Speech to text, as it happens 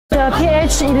The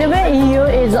PH1100 EU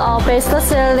is our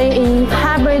best-selling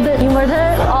hybrid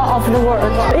inverter all over the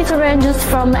world. It ranges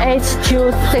from 8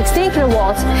 to 16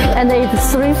 kilowatts, and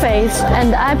it's three-phase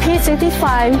and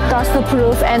IP65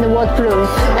 dustproof and waterproof,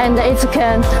 and it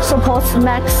can support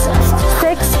max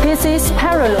 6 PCs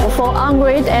parallel for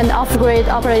on-grid and off-grid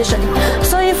operation.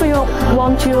 So if you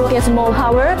want to get more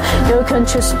power, you can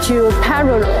choose to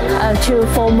parallel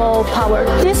for more power.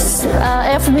 This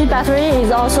FB battery is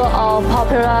also a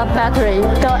popular battery,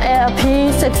 the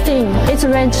LP16. It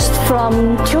ranges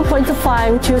from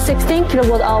 2.5 to 16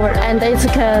 kilowatt hour, and it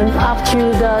can up to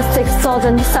the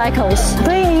 6,000 cycles.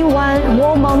 3-in-1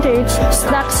 wall-mounted,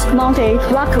 stack-mounted,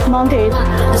 rack-mounted,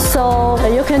 so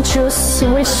you can choose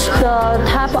which the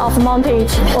type of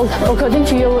mounted according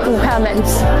to your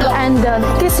requirements. And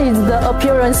this is the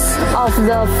appearance of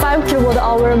the 5 kilowatt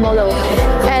hour model,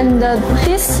 and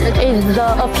this is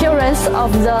the appearance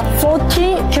of the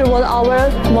 40 kilowatt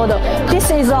hour model.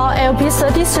 This is our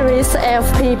LP30 series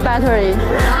FP battery,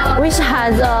 which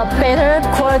has a better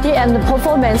quality and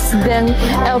performance than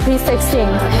LP16.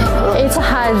 It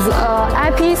has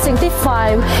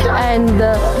IP65 and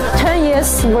 10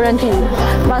 years warranty,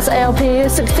 but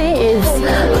LP16 is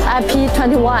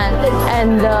IP21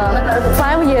 and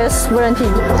 5 years warranty.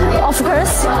 Of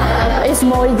course, it's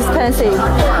more expensive.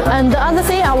 And the other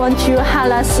thing I want to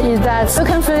highlight is that you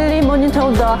can freely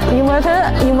monitor the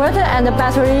inverter and the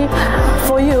battery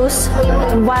for use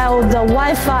while the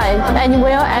Wi-Fi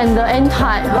anywhere and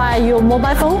anytime by your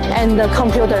mobile phone and the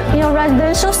computer. In a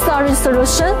residential storage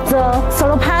solution, the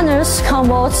solar panels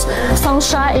convert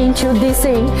sunshine into DC.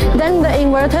 Then the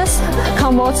inverters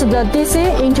convert the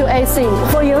DC into AC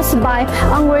for use by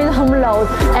on-grid home load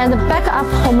and backup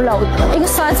home load.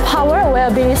 Inside power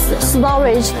will be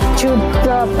storage to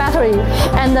the battery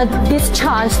and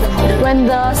discharged when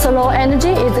the solar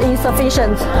energy is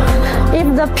insufficient. If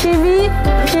the PV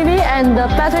and the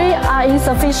battery are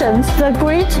insufficient, the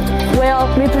grid will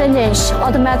replenish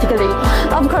automatically.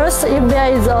 Of course, if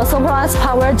there is a surplus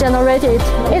power generated,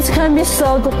 it can be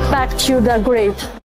sold back to the grid.